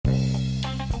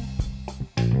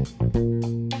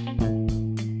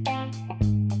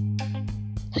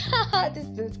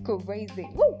This is crazy.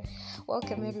 Woo!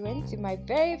 Welcome everyone to my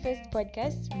very first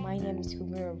podcast. My name is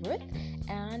ZeeHumura Ruth,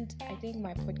 and I think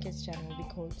my podcast channel will be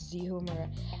called ZeeHumura.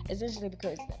 Essentially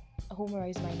because Humura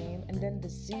is my name, and then the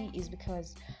Z is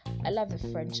because I love the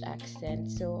French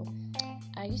accent. So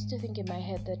I used to think in my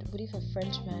head that what if a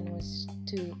Frenchman was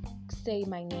to say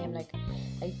my name? Like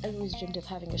I always dreamed of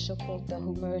having a show called the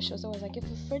Humura Show. So I was like, if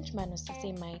a Frenchman was to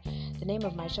say the name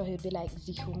of my show, he would be like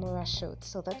ZeeHumura Show.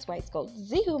 So that's why it's called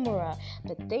ZeeHumura.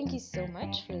 But thank you so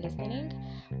much for listening.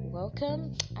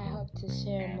 Welcome. I hope to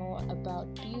share more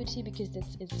about beauty because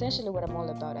that's essentially what I'm all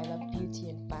about. I love beauty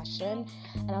and fashion,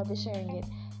 and I'll be sharing it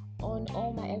on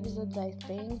all my episodes. I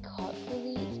think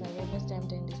hopefully it's my very first time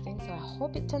doing this thing, so I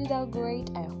hope it turns out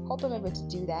great. I hope I'm able to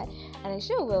do that, and I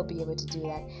sure will be able to do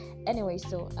that. Anyway,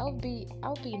 so I'll be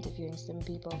interviewing some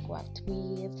people I've worked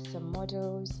with, some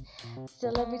models,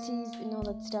 celebrities, and all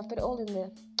that stuff, but all in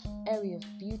the area of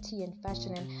beauty and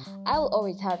fashion. And I'll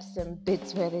always have some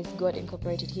bits where there's God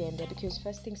incorporated here and there, because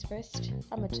first things first,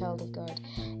 I'm a child of God.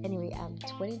 Anyway, I'm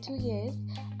 22 years.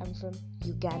 I'm from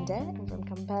Uganda. I'm from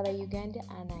Kampala, Uganda,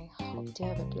 and I hope to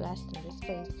have a blast in this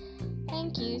place.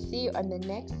 Thank you. See you on the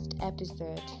next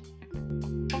episode.